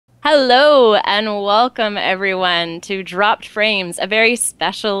Hello and welcome everyone to Dropped Frames, a very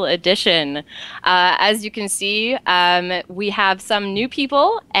special edition. As you can see, we have some new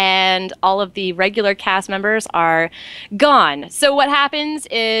people and all of the regular cast members are gone. So what happens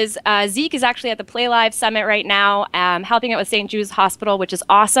is Zeke is actually at the Play Live Summit right now, helping out with St. Jude's Hospital, which is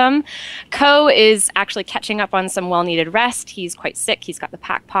awesome. Co is actually catching up on some well-needed rest. He's quite sick. He's got the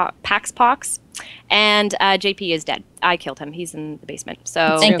Pax pox. And JP is dead. I killed him. He's in the basement.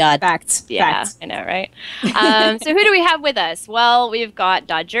 So Thank God. Facts. yeah, Facts. I know, right? So who do we have with us? Well, we've got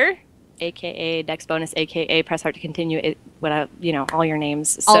Dodger, aka Dex Bonus, aka Press Hard to Continue. All your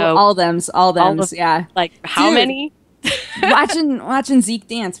names. So All thems. Yeah. like how Dude. many? watching Zeke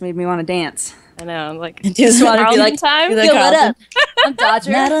dance made me want to dance. I know, like Just want to be Carlton like, time. Be like, "Yo, what Carlton." up? I'm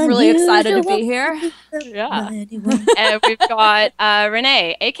Dodger. Not I'm really excited to unusual. be here. Yeah. And we've got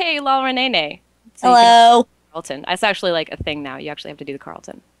Renee, aka Lol Renee. So you can- Hello. Carlton. That's actually like a thing now. You actually have to do the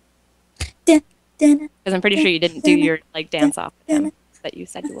Carlton Dun, dun, because I'm pretty sure you didn't do your like dance off with him that you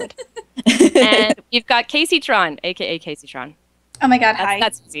said you would. And we've got Casey Tron, aka Casey Tron. Oh my god, hi.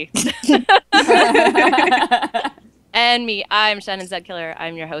 That's easy. And me, I'm Shannon Zed Killer.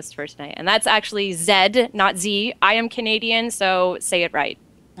 I'm your host for tonight. And that's actually Zed, not Z. I am Canadian, so say it right.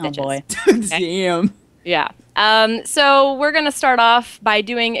 Oh bitches. boy. Damn. Yeah. So we're going to start off by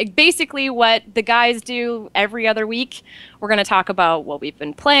doing basically what the guys do every other week. We're going to talk about what we've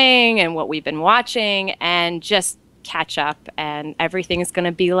been playing and what we've been watching and just catch up. And everything's going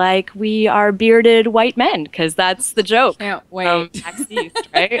to be like we are bearded white men because that's the joke. Can't From wait. PAX East,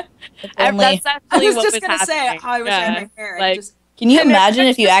 right? Only. That's I actually was what just was gonna say, happening. I wish I had my hair. Like, Just, Can you And imagine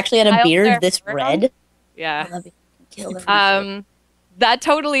if you actually had a out there beard this for red? them. Yeah. That'd be killer. That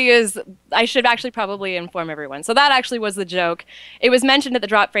totally is. I should actually probably inform everyone. So that actually was the joke. It was mentioned at the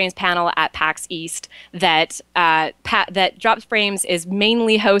Drop Frames panel at PAX East that that Drop Frames is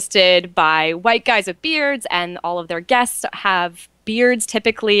mainly hosted by white guys with beards, and all of their guests have beards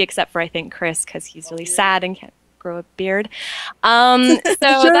typically, except for I think Chris because he's really sad and can't grow a beard. So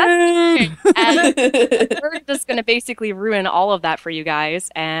that's and we're just going to basically ruin all of that for you guys,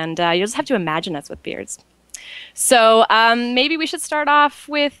 and you'll just have to imagine us with beards. So maybe we should start off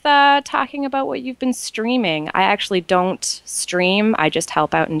with talking about what you've been streaming. I actually don't stream. I just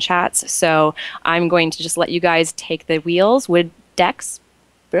help out in chats. So I'm going to just let you guys take the wheels.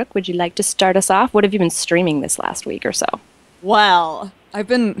 Brooke, would you like to start us off? What have you been streaming this last week or so? well, I've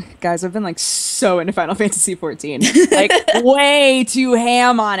been like so into Final Fantasy 14. Like way too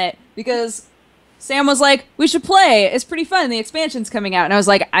ham on it because Sam was like, we should play. It's pretty fun. The expansion's coming out. And I was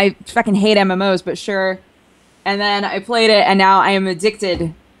like, I fucking hate MMOs, but sure. And then I played it, and now I am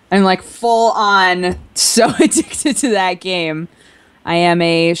addicted. I'm like full on so addicted to that game. I am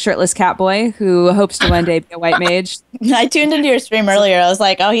a shirtless catboy who hopes to one day be a white mage. I tuned into your stream earlier. I was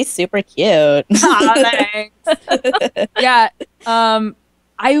like, oh, he's super cute. Yeah.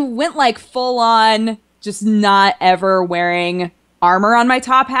 I went like full on just not ever wearing armor on my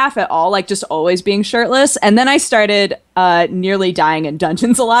top half at all, like just always being shirtless. And then I started nearly dying in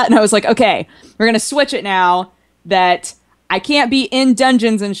dungeons a lot, and I was like, okay, we're gonna switch it now that I can't be in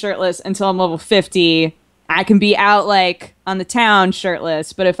dungeons and shirtless until I'm level 50. I can be out like on the town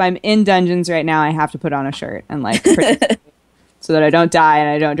shirtless, but if I'm in dungeons right now, I have to put on a shirt and like so that I don't die and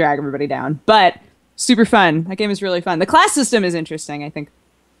I don't drag everybody down. But super fun. That game is really fun. The class system is interesting, I think,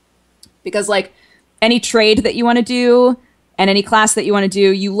 because like any trade that you want to do and any class that you want to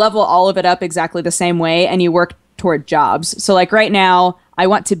do, you level all of it up exactly the same way and you work toward jobs. So like right now, I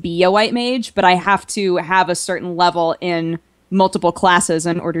want to be a white mage, but I have to have a certain level in multiple classes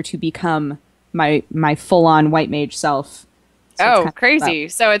in order to become my full-on white mage self. So it's kind of Crazy.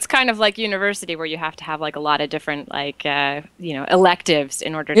 So it's kind of like university where you have to have like a lot of different like, electives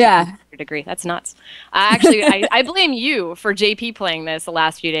in order to Yeah. get your degree. That's nuts. Actually, I blame you for JP playing this the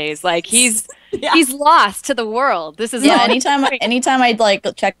last few days. Like he's lost to the world. This is Yeah, all anytime I'd like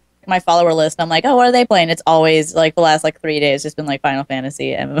check my follower list, I'm like, oh, what are they playing? It's always like the last like 3 days just been like Final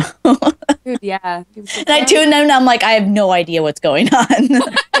Fantasy MMO. Dude, yeah. And I tune in and I'm like, I have no idea what's going on.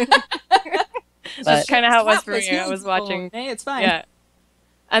 That's kind of how it was for Topless me. I heals was people. watching. Hey, it's fine. Yeah.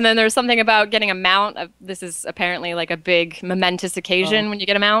 And then there's something about getting a mount. This is apparently like a big momentous occasion when you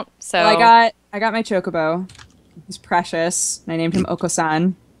get a mount. So Well, I got my chocobo. He's precious. And I named him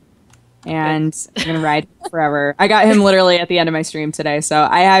Oko-san. And I'm gonna ride forever. I got him literally at the end of my stream today, so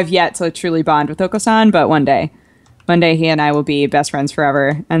I have yet to truly bond with Oko-san, but one day he and I will be best friends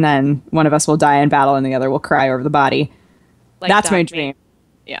forever, and then one of us will die in battle and the other will cry over the body. like That's my Dog dream. Meat.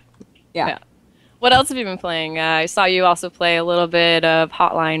 Yeah. Yeah. What else have you been playing? I saw you also play a little bit of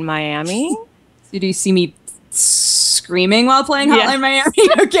Hotline Miami. So do you see me screaming while playing Hotline Miami.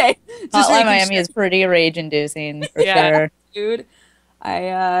 Okay. Hotline Miami is pretty rage-inducing for sure. Dude,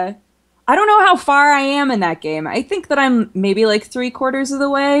 I don't know how far I am in that game. I think that I'm maybe like 3/4 of the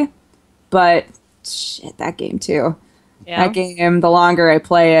way, but shit, that game too. Yeah. That game, the longer I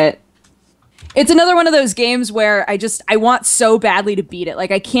play it, it's another one of those games where I want so badly to beat it.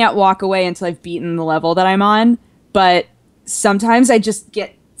 Like I can't walk away until I've beaten the level that I'm on, but sometimes I just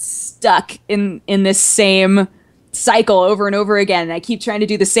get stuck in this same cycle over and over again, and I keep trying to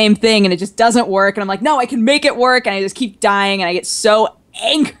do the same thing and it just doesn't work, and I'm like, no, I can make it work, and I just keep dying and I get so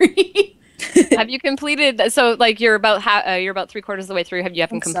angry. Have you completed, so like you're about 3/4 of the way through, you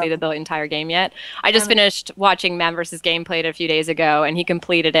haven't completed the entire game yet? I just finished watching Man vs. Game played a few days ago, and he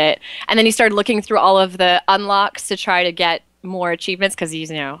completed it, and then he started looking through all of the unlocks to try to get more achievements because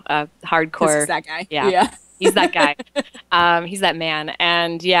he's, a hardcore. He's that guy. Yeah. He's that guy. He's that man.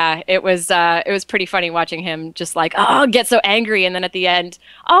 And yeah, it was pretty funny watching him just like, get so angry. And then at the end,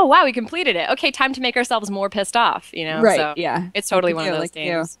 oh, wow, we completed it. Okay, time to make ourselves more pissed off, Right, so yeah. It's totally one of those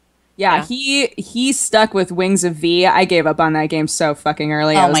games. Yeah, he stuck with Wings of V. I gave up on that game so fucking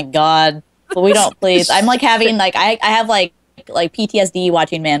early. Oh my god. But we don't play. I'm like having like I have like PTSD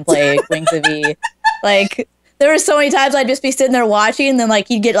watching man play Wings of V. Like there were so many times I'd just be sitting there watching, and then like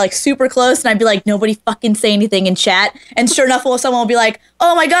he'd get like super close, and I'd be like, nobody fucking say anything in chat. And sure enough, someone will be like,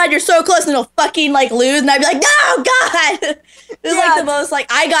 oh my god, you're so close, and he'll fucking like lose, and I'd be like, no, god. It was like the most like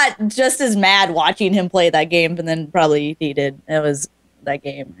I got just as mad watching him play that game, and then probably he did. It was that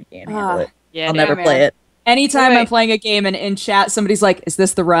game. I can't handle it. Yeah, I'll never play it. Anytime I'm playing a game and in chat somebody's like, is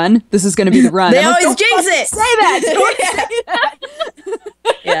this the run? This is going to be the run. They always jinx it. Say that. Don't say that.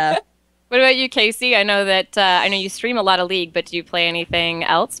 Yeah. What about you, Casey? I know that I know you stream a lot of League, but do you play anything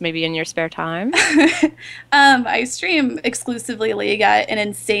else, maybe in your spare time? I stream exclusively League at an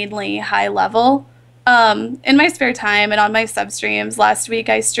insanely high level. In my spare time and on my sub streams, last week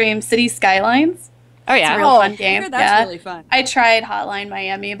I streamed City Skylines. Oh yeah, it's a real fun game. That's really fun. I tried Hotline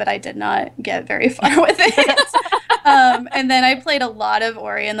Miami, but I did not get very far with it. And then I played a lot of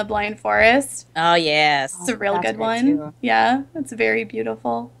Ori and the Blind Forest. Oh yes, it's a real good one. Too. Yeah, it's very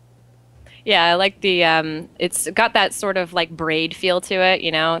beautiful. Yeah, I like the it's got that sort of like Braid feel to it,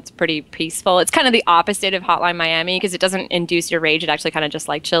 it's pretty peaceful. It's kind of the opposite of Hotline Miami because it doesn't induce your rage, it actually kind of just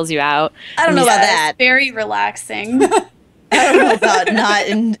like chills you out. I don't know about that. It's very relaxing. I don't know about not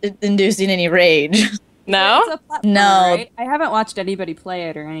inducing any rage. No? It's a platformer, no. Right? I haven't watched anybody play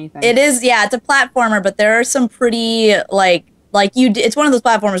it or anything. It is, yeah, it's a platformer, but there are some pretty it's one of those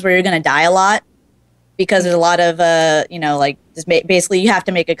platformers where you're going to die a lot. Because there's a lot of, just basically you have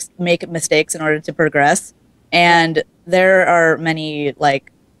to make mistakes in order to progress. And there are many,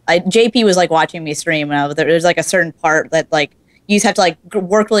 JP was, watching me stream, and there's, a certain part that, you just have to,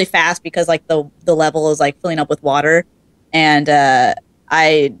 work really fast because, the level is, filling up with water. And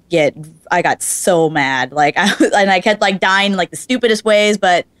I got so mad. And I kept, dying in, the stupidest ways.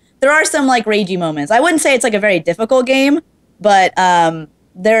 But there are some, ragey moments. I wouldn't say it's, a very difficult game, but,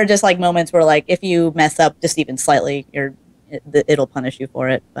 there are just moments where if you mess up just even slightly, it'll punish you for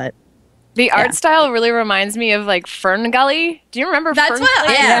it. But the art style really reminds me of Fern Gully. Do you remember? That's Fern what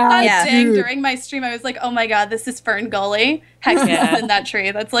Gully? I was saying during my stream. I was like, oh my god, this is Fern Gully. Hex in that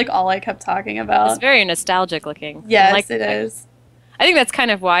tree. That's all I kept talking about. It's very nostalgic looking. Yes, it is. I think that's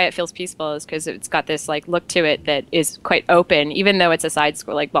kind of why it feels peaceful, is because it's got this look to it that is quite open, even though it's a side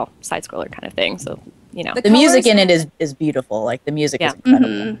scroller kind of thing. So. The music in it is beautiful. The music is incredible.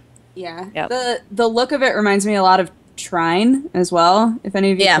 Mm-hmm. Yeah. Yep. The look of it reminds me a lot of Trine as well. If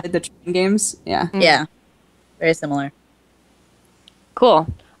any of you played the Trine games. Yeah. Mm-hmm. Yeah. Very similar. Cool.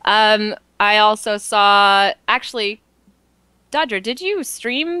 I also saw, actually, Dodger, did you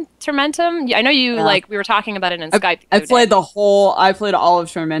stream Tormentum? I know you, we were talking about it in Skype. I played I played all of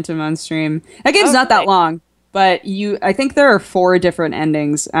Tormentum on stream. That game's not that long, but I think there are 4 different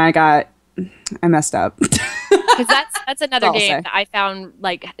endings. I messed up. Because that's another game that I found,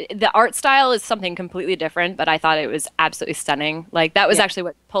 the art style is something completely different, but I thought it was absolutely stunning. That was actually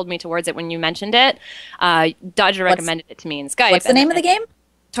what pulled me towards it when you mentioned it. Dodger recommended it to me in Skype. What's the name of the game?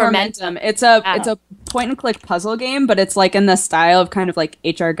 Tormentum. It's a point and click puzzle game, but it's in the style of kind of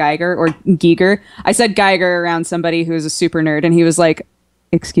H.R. Geiger or Giger. I said Geiger around somebody who was a super nerd, and he was like,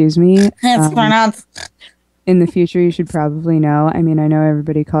 "Excuse me." It's pronounced. In the future, you should probably know. I mean, I know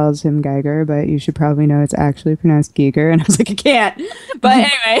everybody calls him Geiger, but you should probably know it's actually pronounced Giger. And I was like, I can't.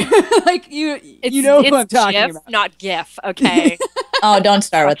 But anyway, you know who I'm talking about. Not GIF, okay? Oh, don't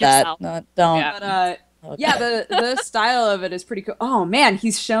start with that. No, don't. Yeah. But, the style of it is pretty cool. Oh, man,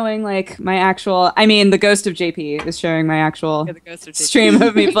 he's showing, my actual... I mean, the Ghost of JP is showing my actual stream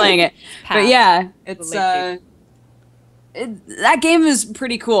of me playing it. But yeah, it's... that game is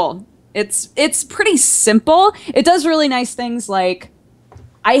pretty cool. It's pretty simple. It does really nice things like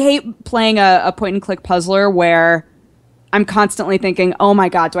I hate playing a point and click puzzler where I'm constantly thinking, oh my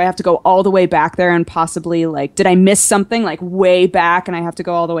god, do I have to go all the way back there and possibly like did I miss something like way back and I have to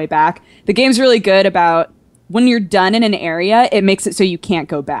go all the way back? The game's really good about when you're done in an area, it makes it so you can't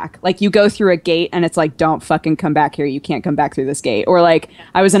go back. Like you go through a gate and it's like, don't fucking come back here. You can't come back through this gate. Or like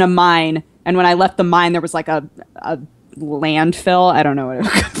I was in a mine and when I left the mine, there was like a landfill. I don't know what it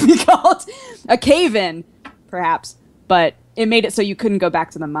could be called. A cave-in, perhaps. But it made it so you couldn't go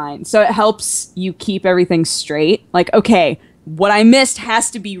back to the mine. So it helps you keep everything straight. Like, okay, what I missed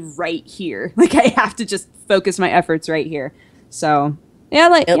has to be right here. Like I have to just focus my efforts right here. So yeah,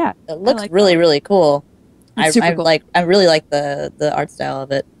 it looks really, really cool. I cool. really like the art style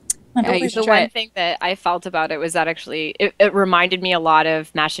of it. The one thing that I felt about it was that actually it reminded me a lot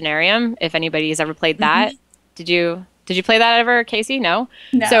of Machinarium. If anybody's ever played that, did you play that ever, Casey? No.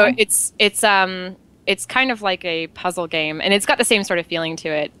 So it's kind of like a puzzle game, and it's got the same sort of feeling to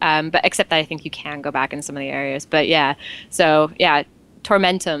it, but except that I think you can go back in some of the areas. But yeah, so yeah,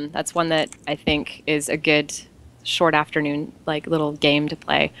 Tormentum. That's one that I think is a good short afternoon like little game to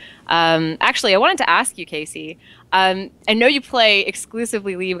play. Actually, I wanted to ask you, Casey. I know you play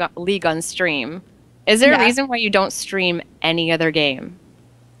exclusively League on stream. Is there a reason why you don't stream any other game?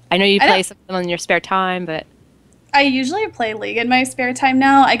 I know you play something in your spare time, but I usually play League in my spare time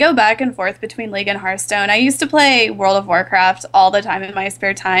now. I go back and forth between League and Hearthstone. I used to play World of Warcraft all the time in my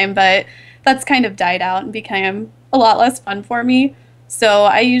spare time, but that's kind of died out and became a lot less fun for me. So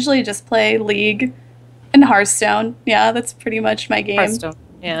I usually just play League and Hearthstone. Yeah, that's pretty much my game. Hearthstone.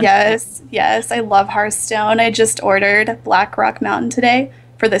 Yeah. Yes, I love Hearthstone. I just ordered Black Rock Mountain today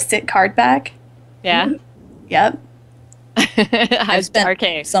for the sit card back. Yeah. Yep. I've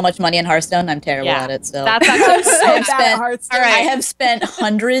spent so much money in Hearthstone. I'm terrible at it. So that's actually I have spent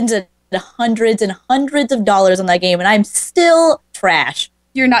hundreds and hundreds and hundreds of dollars on that game, and I'm still trash.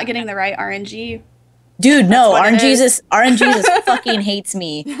 You're not getting the right RNG. Dude, no, RNG fucking hates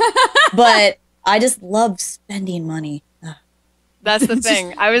me. But I just love spending money. That's the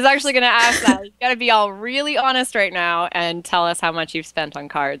thing. I was actually going to ask that. You got to be all really honest right now and tell us how much you've spent on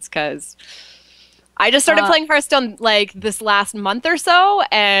cards, because I just started playing Hearthstone like this last month or so,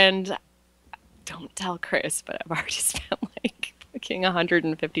 and don't tell Chris, but I've already spent like fucking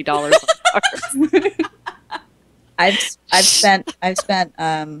 $150 on cards. I've spent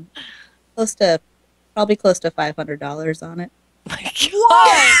close to $500 on it. My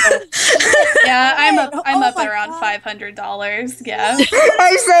God. Yeah, I'm up around $500. Yeah.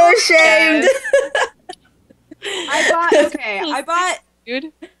 I'm so ashamed.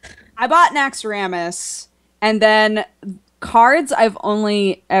 I bought Naxxramas, and then cards I've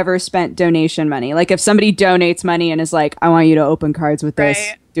only ever spent donation money. Like if somebody donates money and is like, I want you to open cards with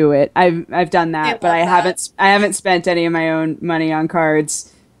this, do it. I've done that, but I haven't spent any of my own money on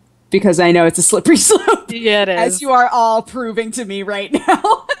cards because I know it's a slippery slope. Yeah, it is. As you are all proving to me right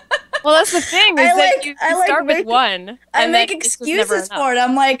now. Well, that's the thing. Is that you start with one. I make excuses for it.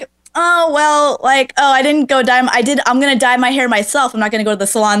 I'm like, oh, well, like, oh, I didn't go dye. I'm going to dye my hair myself. I'm not going to go to the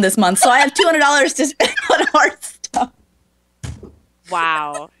salon this month. So I have $200 to spend on Hearthstone.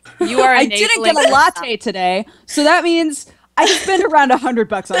 Wow. You are I didn't get a latte today. So that means I spend around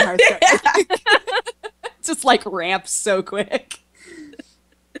 $100 on Hearthstone. Just like ramps so quick.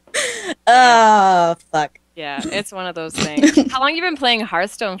 Oh, fuck. Yeah, it's one of those things. How long have you been playing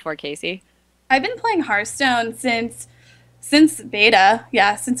Hearthstone for, Casey? I've been playing Hearthstone since beta.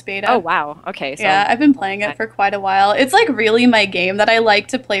 Yeah, since beta. Oh, wow. Okay. So yeah, I've been playing it for quite a while. It's like really my game that I like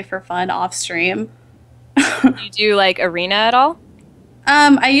to play for fun off stream. Do you do like arena at all?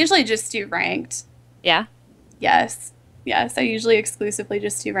 I usually just do ranked. Yeah? Yes, I usually exclusively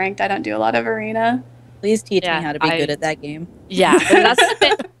just do ranked. I don't do a lot of arena. Please teach me how to be good at that game. Yeah, that's the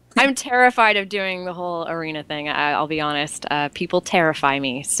thing. I'm terrified of doing the whole arena thing. I'll be honest. People terrify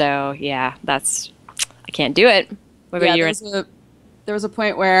me. So yeah, I can't do it. What about you? There was a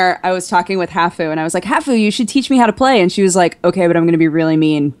point where I was talking with Hafu, and I was like, Hafu, you should teach me how to play. And she was like, okay, but I'm going to be really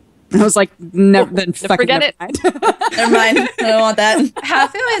mean. And I was like, then forget it. Never mind. I don't want that.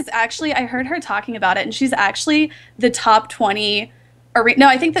 Hafu is actually, I heard her talking about it, and she's actually the top 20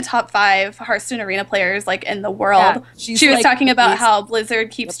 I think the top 5 Hearthstone arena players like in the world. Yeah, she was like, talking about how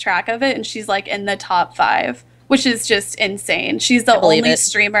Blizzard keeps track of it, and she's like in the top 5, which is just insane. She's the only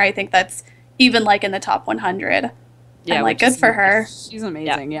streamer I think that's even like in the top 100. Yeah, and like good for her. She's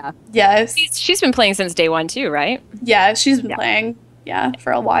amazing. Yeah. Yes. She's been playing since day one too, right? Yeah, she's been playing. Yeah,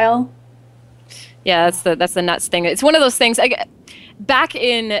 for a while. Yeah, that's the nuts thing. It's one of those things. Back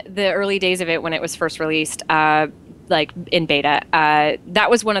in the early days of it, when it was first released, like in beta. That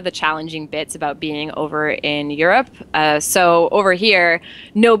was one of the challenging bits about being over in Europe. So over here,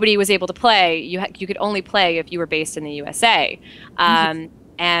 nobody was able to play. You could only play if you were based in the USA.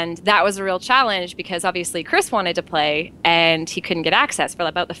 And that was a real challenge because obviously Chris wanted to play and he couldn't get access for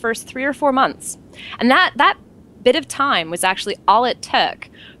about the first 3 or 4 months. And that bit of time was actually all it took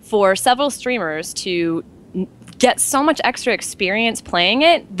for several streamers to get so much extra experience playing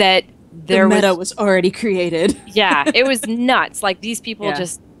it that the meta was already created. Yeah, it was nuts. Like these people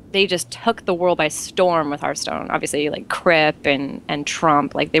they just took the world by storm with Hearthstone. Obviously, like Crip and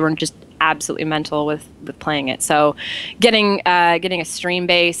Trump, like they were just absolutely mental with playing it. So getting a stream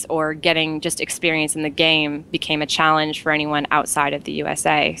base or getting just experience in the game became a challenge for anyone outside of the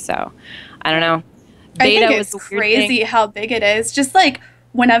USA. So I don't know. Beta I think it's crazy how big it is. Just like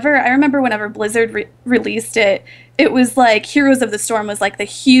I remember whenever Blizzard released it, it was like Heroes of the Storm was like the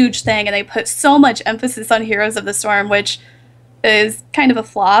huge thing, and they put so much emphasis on Heroes of the Storm, which is kind of a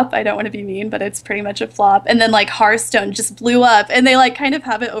flop. I don't want to be mean, but it's pretty much a flop. And then like Hearthstone just blew up, and they like kind of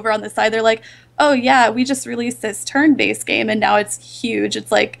have it over on the side. They're like, oh yeah, we just released this turn-based game, and now it's huge.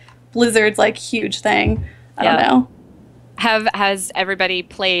 It's like Blizzard's like huge thing. I don't know. Has everybody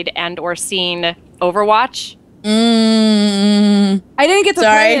played and or seen Overwatch? I didn't get to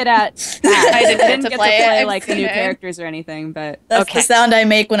play it at I didn't get to play like the new characters or anything, but that's the sound I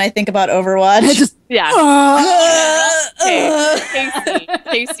make when I think about Overwatch.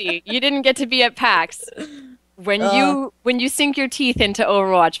 Casey, you didn't get to be at PAX. When you sink your teeth into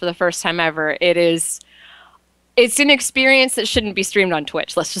Overwatch for the first time ever, it's an experience that shouldn't be streamed on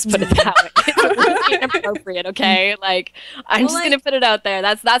Twitch. Let's just put it that way. It's really inappropriate, okay? Like, I'm just going to put it out there.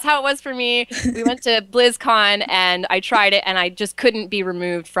 That's how it was for me. We went to BlizzCon, and I tried it, and I just couldn't be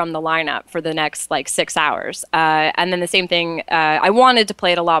removed from the lineup for the next, 6 hours. And then the same thing, I wanted to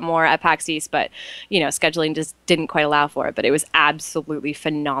play it a lot more at PAX East, but, scheduling just didn't quite allow for it. But it was absolutely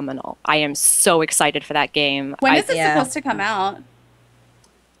phenomenal. I am so excited for that game. When is it supposed to come out?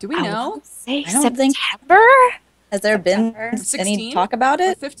 Do we know? I don't think September. Has there been any talk about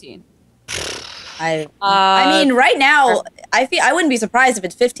it? 15. I mean, right now, I wouldn't be surprised if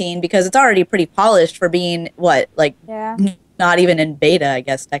it's 15 because it's already pretty polished for being not even in beta, I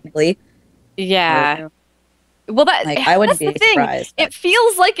guess technically. Yeah. Well, I wouldn't be surprised. It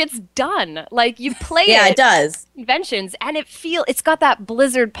feels like it's done. Like you play it does. Conventions, and it's got that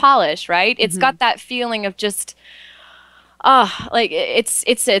Blizzard polish, right? It's got that feeling of just.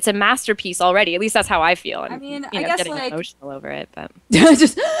 It's a masterpiece already. At least that's how I feel. And, I mean, I guess getting emotional over it, but I really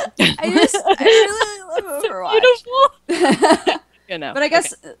love Overwatch. Beautiful. But I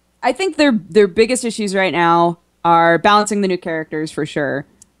guess I think their biggest issues right now are balancing the new characters for sure,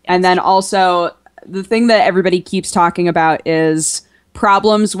 and then also the thing that everybody keeps talking about is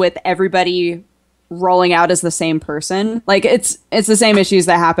problems with everybody rolling out as the same person. Like it's the same issues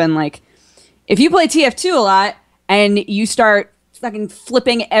that happen. Like if you play TF2 a lot. And you start fucking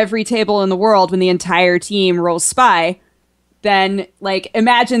flipping every table in the world when the entire team rolls spy, then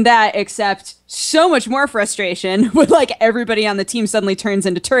imagine that, except so much more frustration with everybody on the team suddenly turns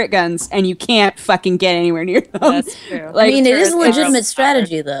into turret guns and you can't fucking get anywhere near them. That's true. I mean, it is a legitimate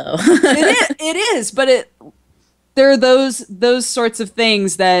strategy though. It is, but there are those sorts of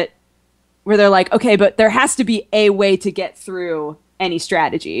things where they're like, okay, but there has to be a way to get through any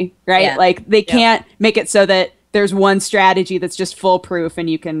strategy, right? Yeah. They can't make it so that there's one strategy that's just foolproof and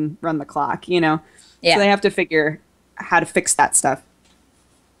you can run the clock, Yeah. So they have to figure how to fix that stuff.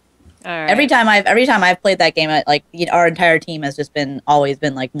 All right. Every time I've played that game, our entire team has just always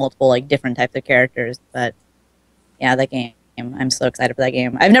been multiple different types of characters. But yeah, that game, I'm so excited for that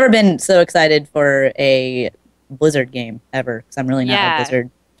game. I've never been so excited for a Blizzard game ever because I'm really not a Blizzard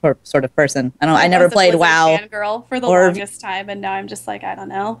sort of person. I never played WoW. Fangirl for the longest time, and now I'm just I don't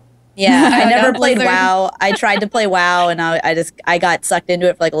know. Yeah, I never played WoW. I tried to play WoW, and I got sucked into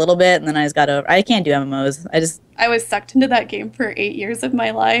it for a little bit, and then I just got over. I can't do MMOs. I was sucked into that game for 8 years of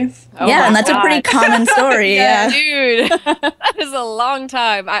my life. And that's a pretty common story. yeah, dude, that is a long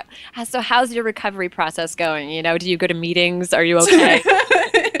time. So how's your recovery process going? Do you go to meetings? Are you okay?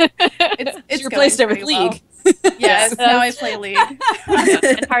 It's your place with League. Yes, now I play League.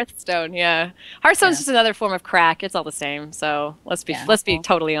 And Hearthstone, Hearthstone's just another form of crack. It's all the same. So let's be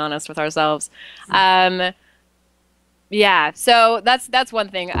totally honest with ourselves. So that's one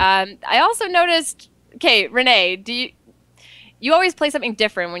thing. I also noticed. Okay, Renee, do you always play something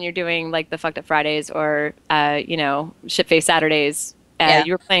different when you're doing the Fucked Up Fridays or Shitface Saturdays?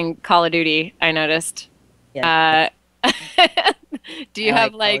 You were playing Call of Duty. I noticed. Yeah. Do you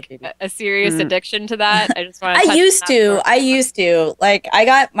have a serious addiction to that? I just want. I used to. I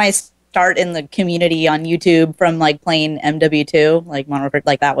got my start in the community on YouTube from like playing MW2, like Modern Warfare,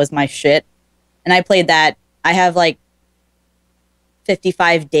 like that was my shit. And I played that. I have like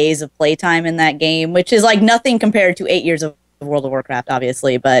 55 days of playtime in that game, which is like nothing compared to 8 years of World of Warcraft,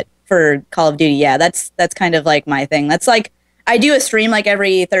 obviously. But for Call of Duty, yeah, that's kind of like my thing. That's like, I do a stream like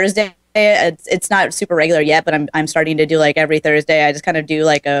every Thursday. It's not super regular yet, but I'm starting to do like every Thursday. I just kind of do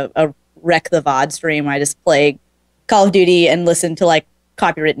like a Wreck the VOD stream where I just play Call of Duty and listen to like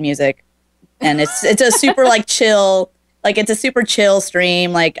copyrighted music. And it's a super like chill, like it's a super chill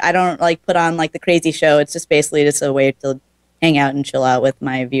stream. Like I don't like put on like the crazy show. It's just basically just a way to hang out and chill out with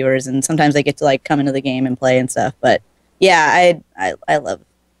my viewers. And sometimes I get to like come into the game and play and stuff. But yeah, I love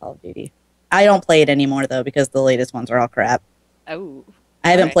Call of Duty. I don't play it anymore though because the latest ones are all crap. Oh. I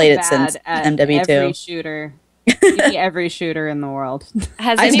haven't played it since MW2. Every shooter. Every shooter in the world.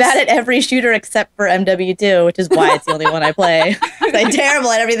 I'm bad at every shooter except for MW2, which is why it's the only one I play. I'm terrible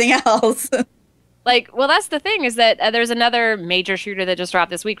at everything else. Like, well, that's the thing is that there's another major shooter that just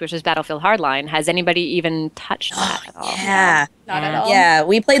dropped this week, which is Battlefield Hardline. Has anybody even touched that at all? Yeah. No, not at all. Yeah,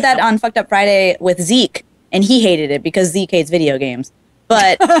 we played that on Fucked Up Friday with Zeke, and he hated it because Zeke hates video games.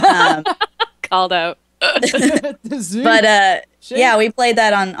 But called out. But yeah, we played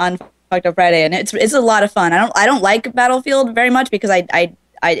that on Fucked Up Friday, and it's a lot of fun. I don't like Battlefield very much because I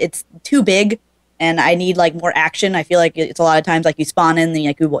it's too big, and I need like more action. I feel like it's a lot of times like you spawn in, and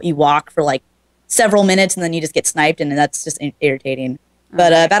like you walk for like several minutes, and then you just get sniped, and that's just irritating.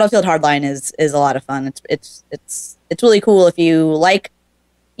 But Battlefield Hardline is a lot of fun. It's really cool if you like,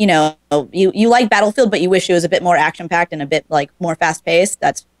 you know, you like Battlefield, but you wish it was a bit more action packed and a bit like more fast paced.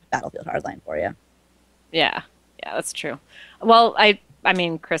 That's Battlefield Hardline for you. Yeah, that's true. Well, I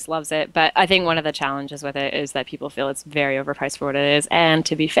mean, Chris loves it, but I think one of the challenges with it is that people feel it's very overpriced for what it is. And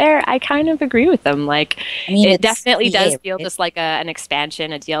to be fair, I kind of agree with them. Like, I mean, it definitely does feel just like an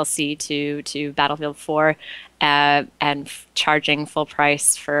expansion, a DLC to Battlefield 4, and charging full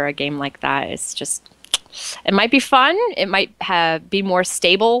price for a game like that is just. It might be fun. It might be more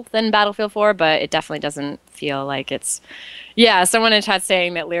stable than Battlefield 4, but it definitely doesn't feel like it's. Yeah, someone in chat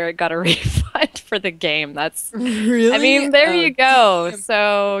saying that Lyric got a refund for the game. That's really. I mean, there you go. Damn.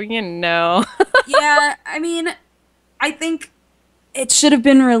 So Yeah, I mean, I think it should have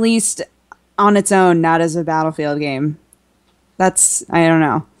been released on its own, not as a Battlefield game. That's I don't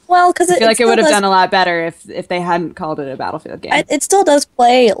know. Well, because I feel like it would have done a lot better if they hadn't called it a Battlefield game. It still does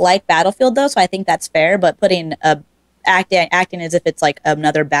play like Battlefield, though, so I think that's fair. But putting acting as if it's like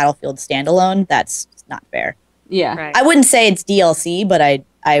another Battlefield standalone, that's not fair. Yeah, right. I wouldn't say it's DLC, but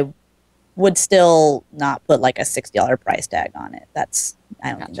I would still not put like a $60 price tag on it. I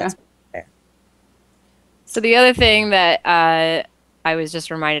don't think that's fair. So the other thing that I was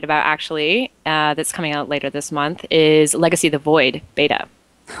just reminded about actually that's coming out later this month is Legacy of the Void beta.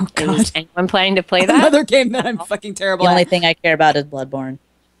 Oh God! Is anyone planning to play that? Another game that I'm fucking terrible at. The only thing I care about is Bloodborne.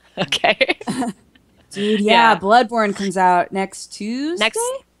 Okay. Dude, yeah, Bloodborne comes out next Tuesday?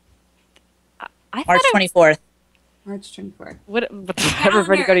 March 24th. March 24th.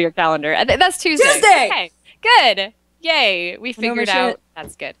 Everybody go to your calendar. That's Tuesday. Okay, good. Yay. We figured out.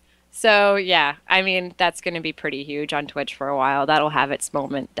 That's good. So, yeah, I mean, that's going to be pretty huge on Twitch for a while. That'll have its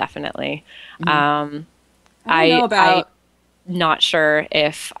moment, definitely. I don't know about... Not sure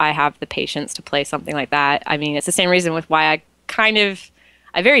if I have the patience to play something like that. I mean, it's the same reason with why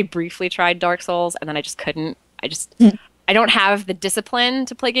I very briefly tried Dark Souls and then I just couldn't. I don't have the discipline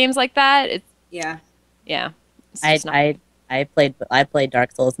to play games like that. Yeah. I played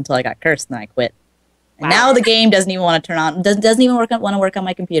Dark Souls until I got cursed and then I quit. And now the game doesn't even want to turn on. Doesn't even want to work on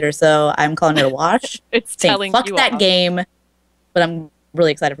my computer. So I'm calling it a wash. It's telling fuck you that off. Game. But I'm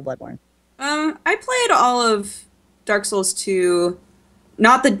really excited for Bloodborne. I played all of Dark Souls 2,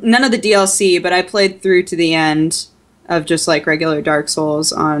 none of the DLC, but I played through to the end of just like regular Dark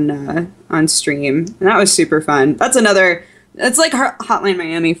Souls on stream, and that was super fun. It's like Hotline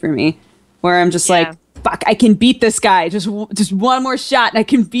Miami for me, where I'm just like, fuck, I can beat this guy. Just one more shot and I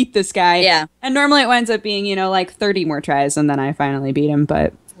can beat this guy. Yeah. And normally it winds up being, like 30 more tries and then I finally beat him,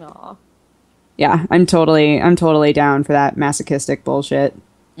 but yeah, I'm totally down for that masochistic bullshit.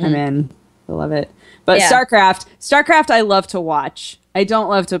 I'm in. I love it. But StarCraft I love to watch. I don't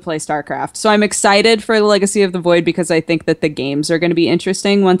love to play StarCraft. So I'm excited for the Legacy of the Void because I think that the games are going to be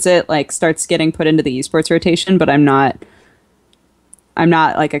interesting once it like starts getting put into the esports rotation, but I'm not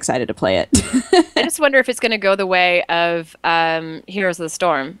like excited to play it. I just wonder if it's going to go the way of Heroes of the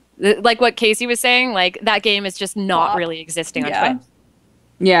Storm. Like what Casey was saying, like that game is just not really existing on Twitch.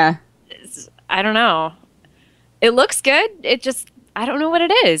 Yeah. I don't know. It looks good. It just, I don't know what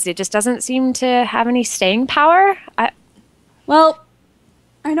it is. It just doesn't seem to have any staying power. Well,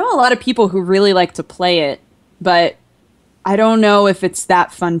 I know a lot of people who really like to play it, but I don't know if it's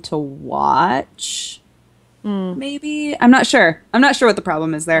that fun to watch. Maybe. I'm not sure. I'm not sure what the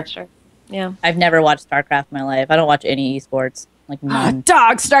problem is there. Not sure. Yeah. I've never watched StarCraft in my life. I don't watch any esports. Like none.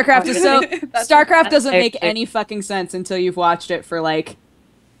 Dog, StarCraft is so... StarCraft doesn't make any fucking sense until you've watched it for like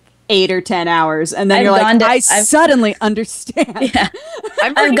 8 or 10 hours, and then you're like, I suddenly understand. Yeah.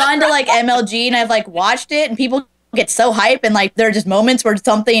 I've gone to like MLG and I've like watched it, and people get so hype, and like there are just moments where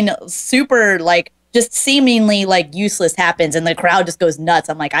something super like just seemingly like useless happens and the crowd just goes nuts.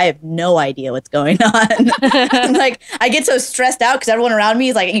 I'm like, I have no idea what's going on. Like I get so stressed out because everyone around me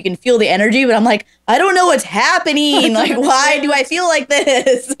is like, you can feel the energy, but I'm like, I don't know what's happening. Like, why do I feel like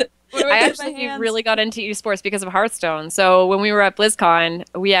this? I actually really got into esports because of Hearthstone. So when we were at BlizzCon,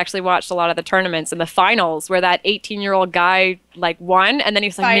 we actually watched a lot of the tournaments and the finals where that 18-year-old guy like won, and then he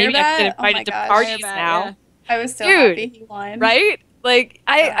was like, maybe I get invited to parties now. Yeah. I was so happy he won. Right? Like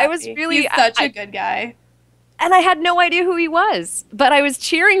I was really he's such a good guy. And I had no idea who he was, but I was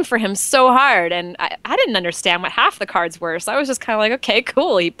cheering for him so hard, and I didn't understand what half the cards were, so I was just kind of like, okay,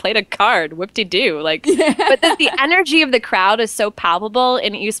 cool, he played a card, whoop-de-doo. Like, but the energy of the crowd is so palpable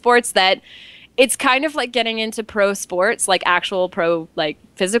in esports that it's kind of like getting into pro sports, like actual pro, like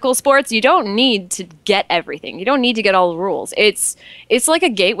physical sports. You don't need to get everything. You don't need to get all the rules. It's like a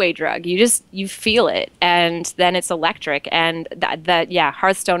gateway drug. You feel it, and then it's electric, and that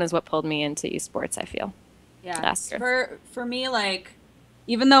Hearthstone is what pulled me into esports, I feel. Yeah, for me, like,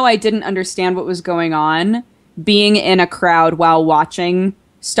 even though I didn't understand what was going on, being in a crowd while watching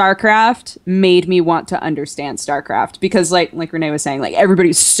StarCraft made me want to understand StarCraft, because like Renee was saying, like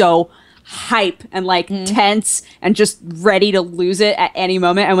everybody's so hype and like tense and just ready to lose it at any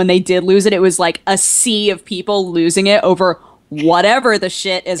moment. And when they did lose it, it was like a sea of people losing it over whatever the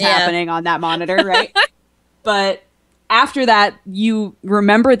shit is happening on that monitor, right? But after that, you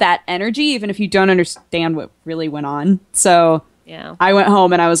remember that energy, even if you don't understand what really went on. So yeah, I went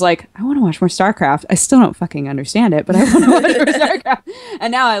home and I was like, I want to watch more StarCraft. I still don't fucking understand it, but I want to watch more StarCraft.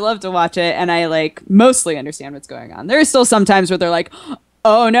 And now I love to watch it, and I like mostly understand what's going on. There are still some times where they're like,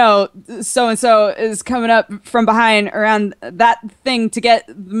 oh no, so-and-so is coming up from behind around that thing to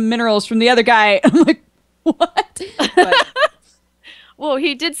get minerals from the other guy. I'm like, what? But, well,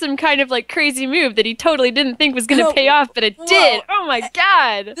 he did some kind of like crazy move that he totally didn't think was going to pay off, but it did. Oh my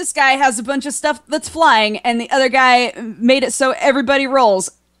God. This guy has a bunch of stuff that's flying, and the other guy made it so everybody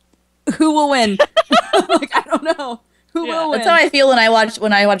rolls. Who will win? Like, I don't know. Who will win? That's how I feel when I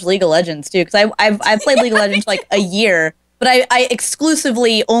watch League of Legends too, because I've played League of Legends for like a year, but I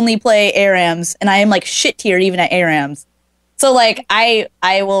exclusively only play ARAMs, and I am like shit tier even at ARAMs. So like I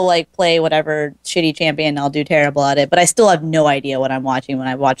will like play whatever shitty champion, and I'll do terrible at it, but I still have no idea what I'm watching when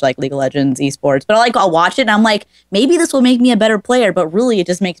I watch like League of Legends esports. But I'll watch it and I'm like, maybe this will make me a better player, but really it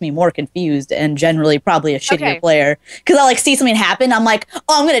just makes me more confused and generally probably a shittier player. Because I'll like see something happen, I'm like,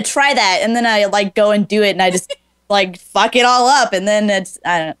 oh, I'm gonna try that, and then I like go and do it, and I just like fuck it all up, and then it's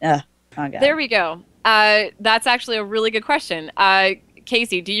oh God. There we go. That's actually a really good question.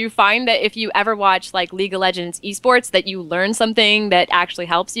 Casey, do you find that if you ever watch like League of Legends esports that you learn something that actually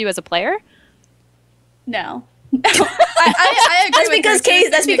helps you as a player? No. I agree.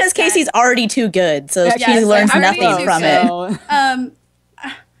 That's because Casey's already too good, so she learns nothing from it.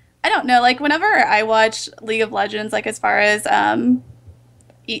 I don't know. Like whenever I watch League of Legends, like as far as in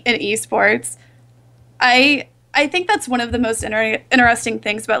esports, I think that's one of the most interesting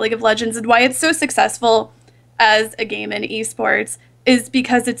things about League of Legends, and why it's so successful as a game in esports is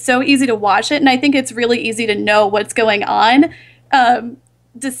because it's so easy to watch it, and I think it's really easy to know what's going on,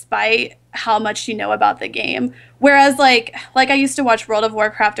 despite how much you know about the game. Whereas like I used to watch World of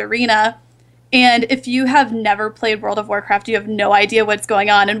Warcraft Arena, and if you have never played World of Warcraft, you have no idea what's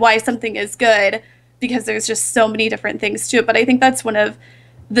going on and why something is good, because there's just so many different things to it. But I think that's one of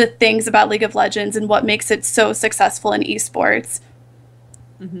the things about League of Legends and what makes it so successful in esports.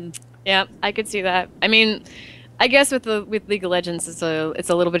 Mm-hmm. Yeah, I could see that. I mean, I guess with League of Legends, it's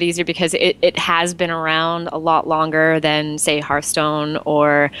a little bit easier because it has been around a lot longer than, say, Hearthstone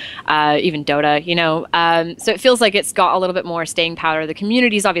or even Dota, you know. So it feels like it's got a little bit more staying power. The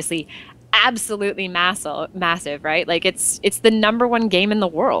community is obviously absolutely massive, right? Like it's the #1 game in the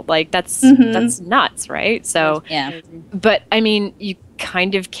world. Like that's nuts, right? So yeah. But I mean, you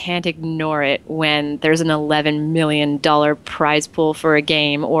kind of can't ignore it when there's an $11 million prize pool for a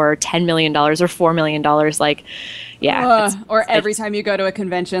game, or $10 million or $4 million. Like, yeah. Or every time you go to a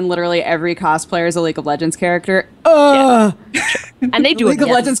convention, literally every cosplayer is a League of Legends character. Yeah. And they do League of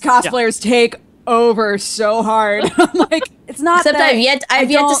Legends cosplayers take over so hard. I'm like, it's not. Except that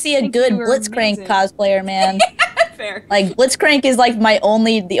I've yet to see a good Blitzcrank cosplayer, man. Fair. Like Blitzcrank is like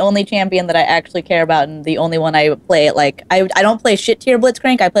the only champion that I actually care about, and the only one I play at. Like I don't play shit tier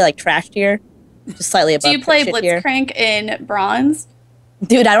Blitzcrank. I play like trash tier, just slightly above. Do you play shit Blitzcrank in bronze?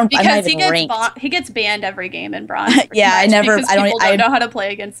 Dude, I don't. Because I'm not even ranked. he gets banned every game in bronze. Yeah, I never. I don't know how to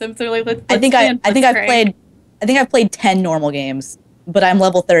play against him. So like, I think I've played 10 normal games, but I'm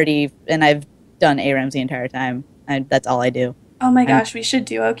level 30 and I've done ARAMs the entire time. That's all I do. Oh my gosh, we should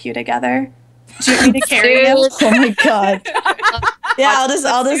duo queue together. Do you want me to carry him? Oh my god. Yeah, I'll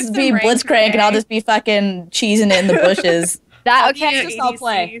just be Blitzcrank and I'll just be fucking cheesing it in the bushes. Okay, just all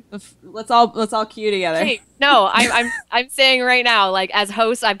play. Let's all queue together. Hey, no, I'm saying right now, like as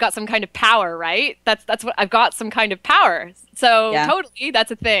host, I've got some kind of power, right? That's what I've got, some kind of power. So totally,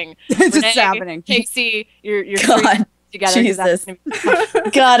 that's a thing. It's just happening. Casey, you're God, together. Jesus.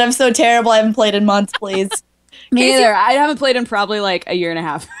 God, I'm so terrible. I haven't played in months. Please. Me either. I haven't played in probably like a year and a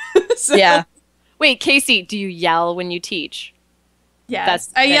half. So. Yeah. Wait, Casey, do you yell when you teach? Yes,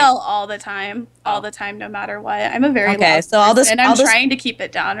 I yell all the time, no matter what. I'm a very loud so I'm trying to keep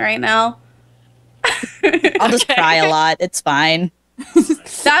it down right now. I'll just cry a lot. It's fine.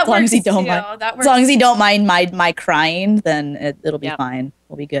 That works too. As long as you don't mind my crying, then it'll be fine.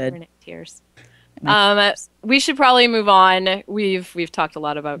 We'll be good. Tears. We should probably move on. We've talked a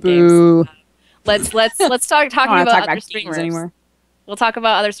lot about games. Let's talking about other streamers anymore. We'll talk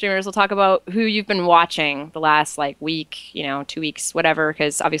about other streamers. We'll talk about who you've been watching the last week, 2 weeks, whatever,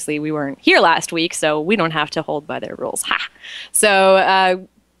 because obviously we weren't here last week, so we don't have to hold by their rules. Ha! So,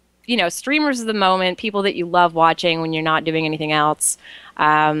 streamers of the moment, people that you love watching when you're not doing anything else.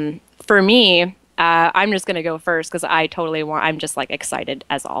 For me, I'm just going to go first because I'm just excited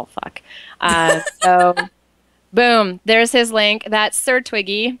as all fuck. So, boom, there's his link. That's Sir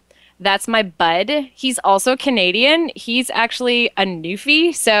Twiggy. That's my bud. He's also Canadian. He's actually a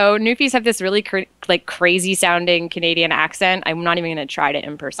Newfie. So Newfies have this really crazy sounding Canadian accent. I'm not even going to try to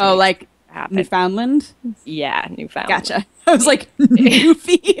impersonate. Oh, like Newfoundland? Yeah, Newfoundland. Gotcha. I was like,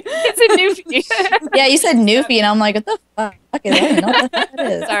 Newfie? It's a Newfie. Yeah, you said Newfie, and I'm like, what the fuck is that? I don't know what the fuck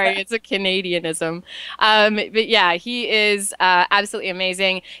that is. Sorry, it's a Canadianism. But yeah, he is absolutely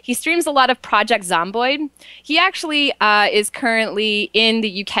amazing. He streams a lot of Project Zomboid. He actually is currently in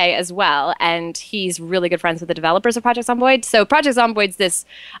the UK as well, and he's really good friends with the developers of Project Zomboid. So Project Zomboid's this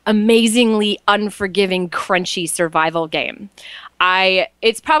amazingly unforgiving, crunchy survival game.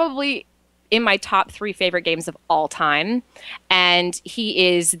 It's probably in my top 3 favorite games of all time, and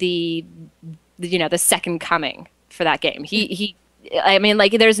he is the second coming for that game.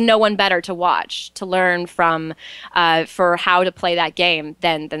 There's no one better to watch, to learn from, for how to play that game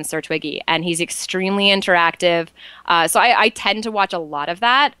than Sir Twiggy, and he's extremely interactive. So I tend to watch a lot of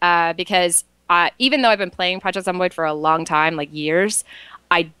that because even though I've been playing Project Zomboid for a long time, years,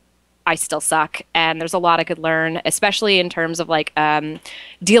 I still suck, and there's a lot I could learn, especially in terms of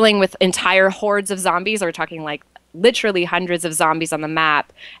dealing with entire hordes of zombies. We're talking literally hundreds of zombies on the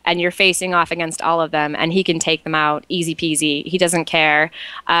map, and you're facing off against all of them, and he can take them out easy peasy. He doesn't care.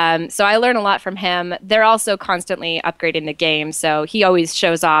 So I learn a lot from him. They're also constantly upgrading the game, so he always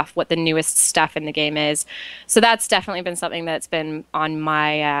shows off what the newest stuff in the game is. So that's definitely been something that's been on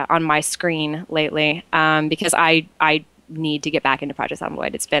my screen lately, because I need to get back into Project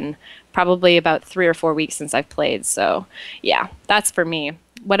Zomboid. It's been probably about 3 or 4 weeks since I've played. So yeah, that's for me.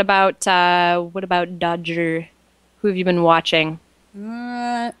 What about Dodger? Who have you been watching?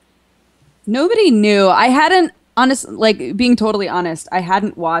 Nobody new. I hadn't, being totally honest, I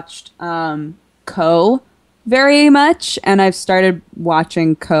hadn't watched Co very much, and I've started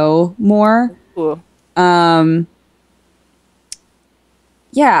watching Co more. Ooh.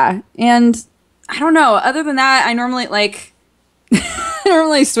 Yeah, and I don't know. Other than that, I normally I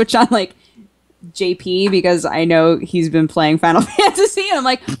normally switch on JP because I know he's been playing Final Fantasy, and I'm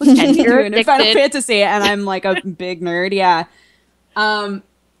like, what's JP doing in Final Fantasy? And I'm a big nerd. Yeah. I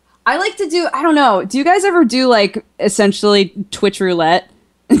like to do. I don't know. Do you guys ever do essentially Twitch roulette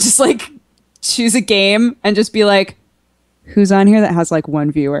and just choose a game and just be like, who's on here that has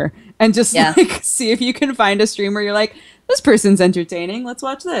 1 viewer, and just see if you can find a streamer you're like, this person's entertaining. Let's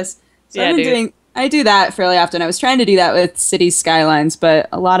watch this. So I do that fairly often. I was trying to do that with Cities Skylines, but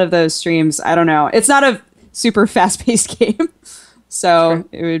a lot of those streams, I don't know. It's not a super fast-paced game, so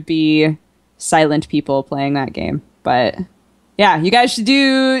it would be silent people playing that game. But yeah, you guys should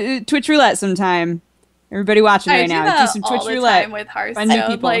do Twitch roulette sometime. Everybody watching right now, do some Twitch roulette. Time with Hearthstone. Find new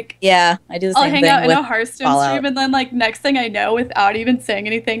people. Yeah, I do the same thing. I'll hang out in a Hearthstone Fallout. stream, and then next thing I know, without even saying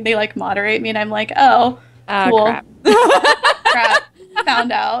anything, they moderate me, and I'm like, oh, cool. Crap. Crap.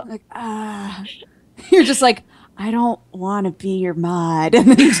 Found out. You're just I'm I don't want to be your mod. And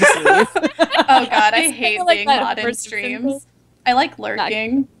then you just leave. Oh god, I hate like being that mod in first streams. I like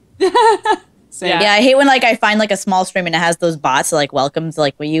lurking. Same. Yeah, I hate when like I find like a small stream and it has those bots that like welcomes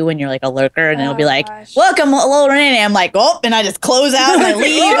like you when you're like a lurker, and it'll be like, gosh. "Welcome, little Renee." And I'm like, "Oh," and I just close out and I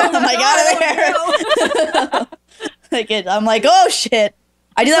leave. And I'm like, out of there. I'm like, "Oh shit!"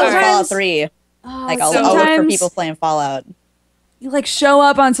 I do that with Fallout 3. Like I'll look for people playing Fallout. You like show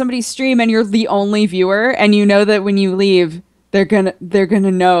up on somebody's stream and you're the only viewer, and you know that when you leave, they're gonna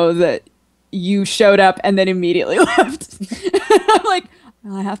know that you showed up and then immediately left. I'm like,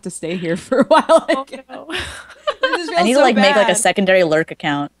 well, I have to stay here for a while. I need to like make like a secondary lurk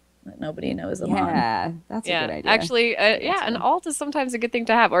account that nobody knows I'm on. Yeah, that's a good idea. Actually, an alt is sometimes a good thing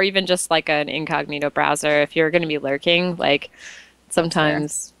to have, or even just like an incognito browser if you're going to be lurking. Like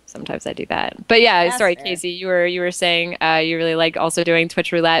sometimes I do that. But yeah, That's sorry, fair. Casey, you were saying you really like also doing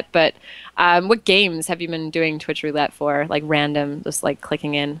Twitch roulette, but what games have you been doing Twitch roulette for? Like random, just like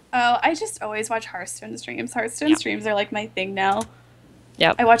clicking in. Oh, I just always watch Hearthstone streams. Hearthstone streams are like my thing now.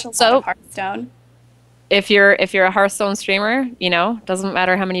 Yep. I watch a lot of Hearthstone. If you're a Hearthstone streamer, doesn't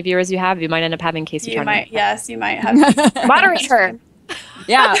matter how many viewers you have, you might end up having Casey. You might have. Moderate her.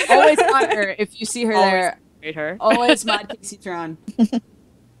 Yeah, always mod her if you see her there. Moderate her. Always mod Casey Tron.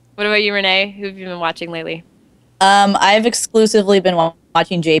 What about you, Renee? Who have you been watching lately? I've exclusively been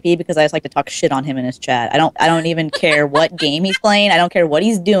watching JP because I just like to talk shit on him in his chat. I don't even care what game he's playing. I don't care what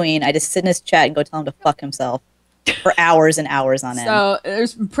he's doing. I just sit in his chat and go tell him to fuck himself for hours and hours on end. So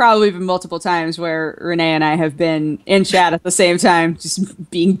there's probably been multiple times where Renee and I have been in chat at the same time,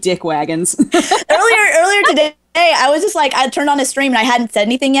 just being dick wagons. earlier today, I was just like, I turned on his stream and I hadn't said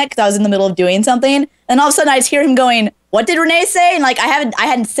anything yet because I was in the middle of doing something. And all of a sudden I just hear him going, "What did Renee say?" And like I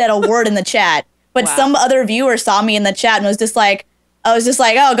hadn't said a word in the chat. But some other viewer saw me in the chat and was just like,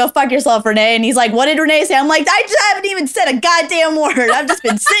 "Oh, go fuck yourself, Renee." And he's like, "What did Renee say?" I'm like, "I just haven't even said a goddamn word. I've just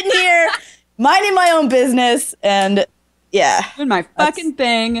been sitting here minding my own business." And yeah. Doing my fucking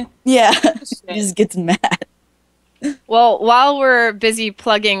thing. Yeah. He just gets mad. Well, while we're busy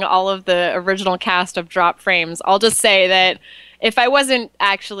plugging all of the original cast of Drop Frames, I'll just say that if I wasn't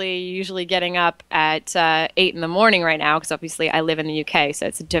actually usually getting up at 8 in the morning right now, because obviously I live in the UK, so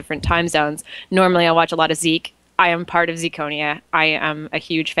it's different time zones, normally I watch a lot of Zeke. I am part of Zekonia. I am a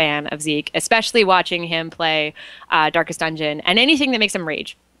huge fan of Zeke, especially watching him play Darkest Dungeon and anything that makes him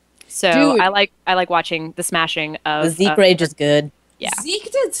rage. So Dude. I like watching the smashing of... The Zeke rage is good. Yeah.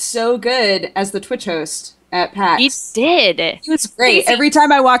 Zeke did so good as the Twitch host at PAX. He did. He was great. Every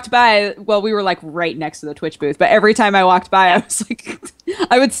time I walked by, well, we were like right next to the Twitch booth, but every time I walked by, I was like,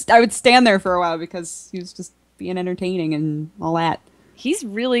 I would stand there for a while because he was just being entertaining and all that. He's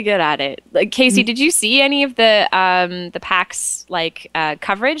really good at it. Like Casey, did you see any of the PAX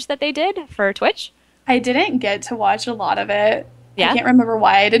coverage that they did for Twitch? I didn't get to watch a lot of it. Yeah? I can't remember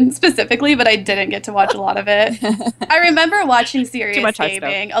why I didn't specifically, but I didn't get to watch a lot of it. I remember watching Serious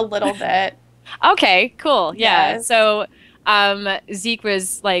Gaming a little bit. Okay, cool. Yeah. Yes. So Zeke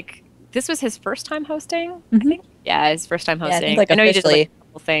was like, this was his first time hosting, I think. Yeah, his first time hosting. I think, like, I know he did officially. like a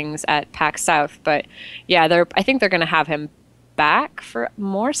couple things at PAX South, but yeah, I think they're going to have him back for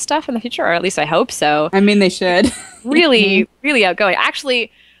more stuff in the future, or at least I hope so. I mean, they should. Really, really outgoing. Actually,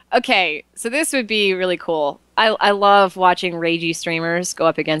 okay, so this would be really cool. I love watching ragey streamers go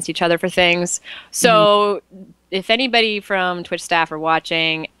up against each other for things. So if anybody from Twitch staff are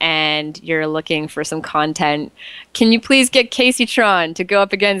watching and you're looking for some content, can you please get Casey Tron to go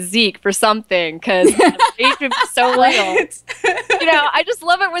up against Zeke for something? Because rage would be so real. I just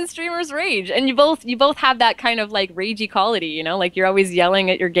love it when streamers rage, and you both have that kind of like ragey quality. Like you're always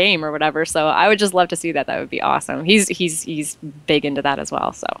yelling at your game or whatever. So I would just love to see that. That would be awesome. He's big into that as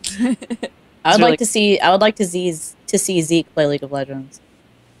well. So. I would like to see Zeke play League of Legends.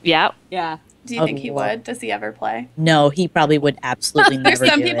 Yeah. Yeah. Do you think he would? Does he ever play? No, he probably would absolutely never. There's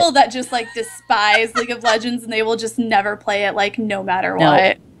some do people it. that just like despise League of Legends and they will just never play it, like no matter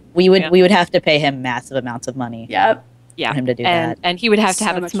what. We would have to pay him massive amounts of money. Yep. Yeah. For him to do that. And he would have to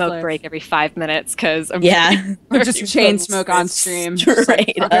have a much smoke flair. break every 5 minutes because Or just chain smoke on stream. Straight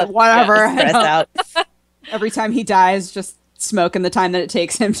Fuck it, up. whatever. Stress out. Every time he dies, just smoke in the time that it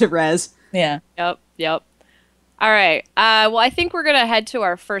takes him to res. Yeah. Yep. All right. Well, I think we're going to head to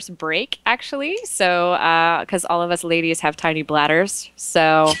our first break, actually. So, because all of us ladies have tiny bladders.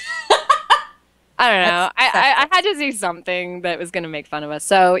 So, I don't know. I had to do something that was going to make fun of us.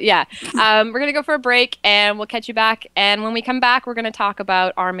 So, yeah. We're going to go for a break, and we'll catch you back. And when we come back, we're going to talk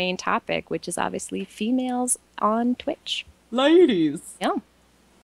about our main topic, which is obviously females on Twitch. Ladies. Yeah.